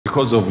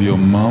because of your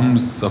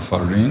mom's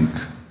suffering.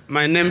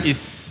 My name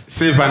is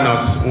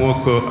Silvanus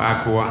Nwoko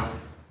Akua.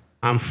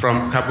 I'm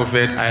from Cabo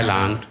Verde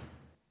Island.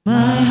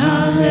 My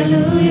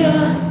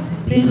hallelujah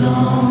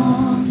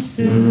belongs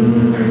to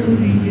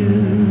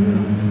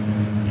you.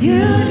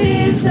 You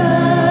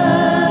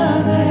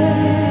deserve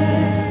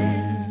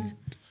it.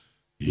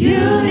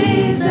 You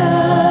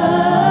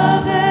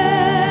deserve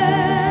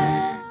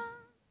it.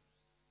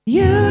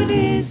 You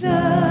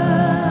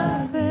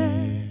deserve it.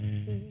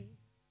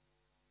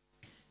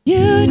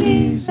 You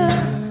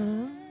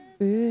deserve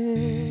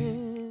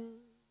it.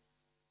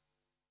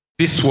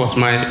 This was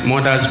my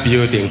mother's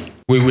building.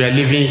 We were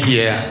living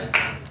here.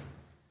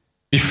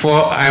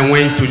 Before I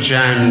went to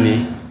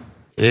Germany,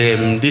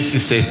 this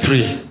is a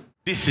tree.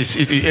 This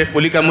is a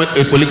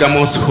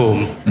polygamous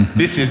home. Mm-hmm.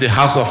 This is the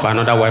house of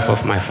another wife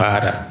of my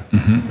father.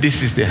 Mm-hmm.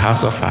 This is the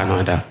house of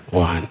another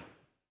one.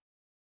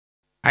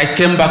 I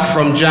came back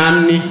from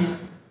Germany.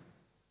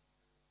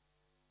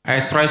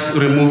 I tried to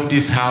remove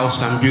this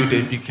house and build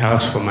a big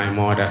house for my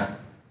mother.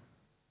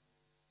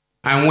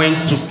 I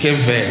went to Cape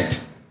Verde.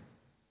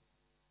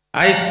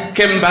 I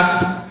came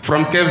back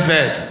from Cape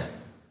Verde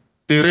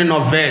to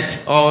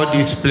renovate all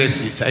these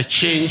places. I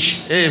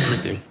changed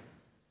everything.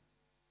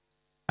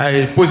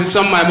 I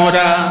positioned my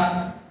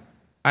mother.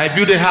 I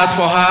built a house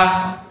for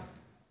her.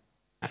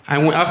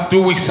 After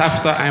 2 weeks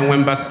after I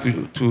went back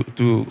to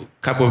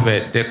Cabo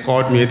Verde, they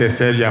called me. They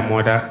said, your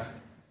mother,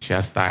 she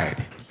has died.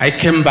 I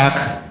came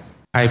back.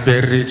 I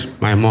buried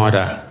my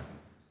mother.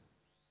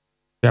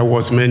 There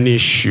was many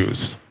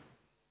issues.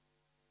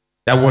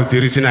 That was the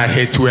reason I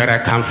hate where I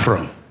come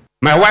from.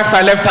 My wife,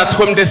 I left at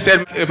home. They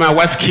said my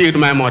wife killed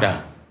my mother.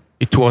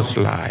 It was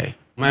a lie.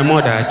 My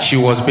mother, she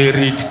was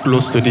buried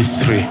close to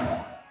this tree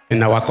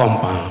in our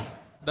compound.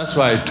 That's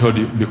why I told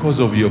you, because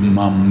of your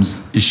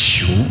mom's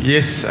issue.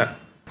 Yes, sir.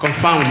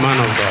 Confirmed, man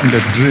of God. In the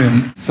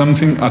dream,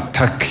 something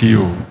attacked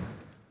you,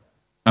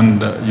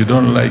 and you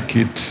don't like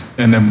it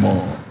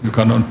anymore. You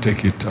cannot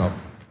take it up.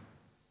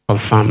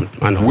 Confirmed,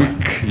 man of God.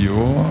 Weak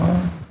you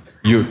are.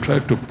 You try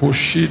to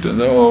push it,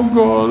 and oh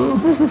God,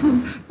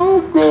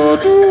 oh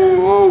God,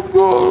 oh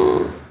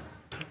God.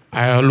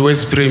 I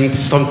always dreamed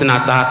something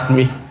attacked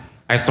me.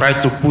 I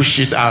tried to push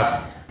it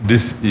out.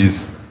 This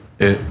is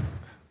a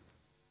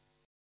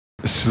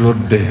slow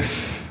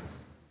death,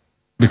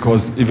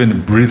 because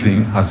even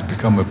breathing has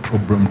become a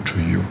problem to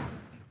you.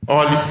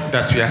 All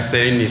that we are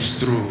saying is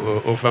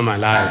true over my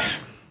life.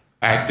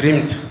 I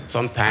dreamed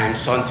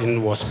sometimes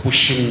something was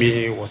pushing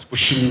me.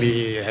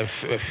 I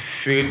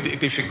feel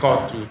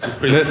difficult to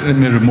breathe. Let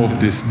me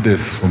remove this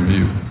death from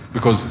you,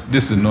 because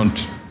this is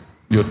not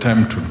your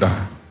time to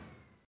die.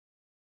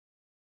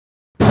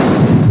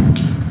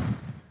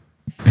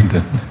 In the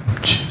name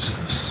of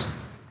Jesus,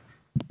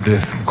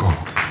 death go.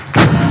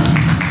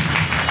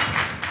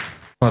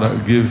 Father,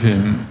 give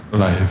him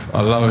life.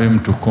 Allow him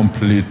to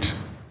complete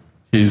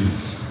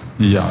his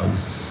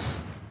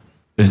years.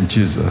 In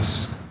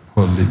Jesus'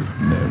 holy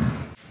name.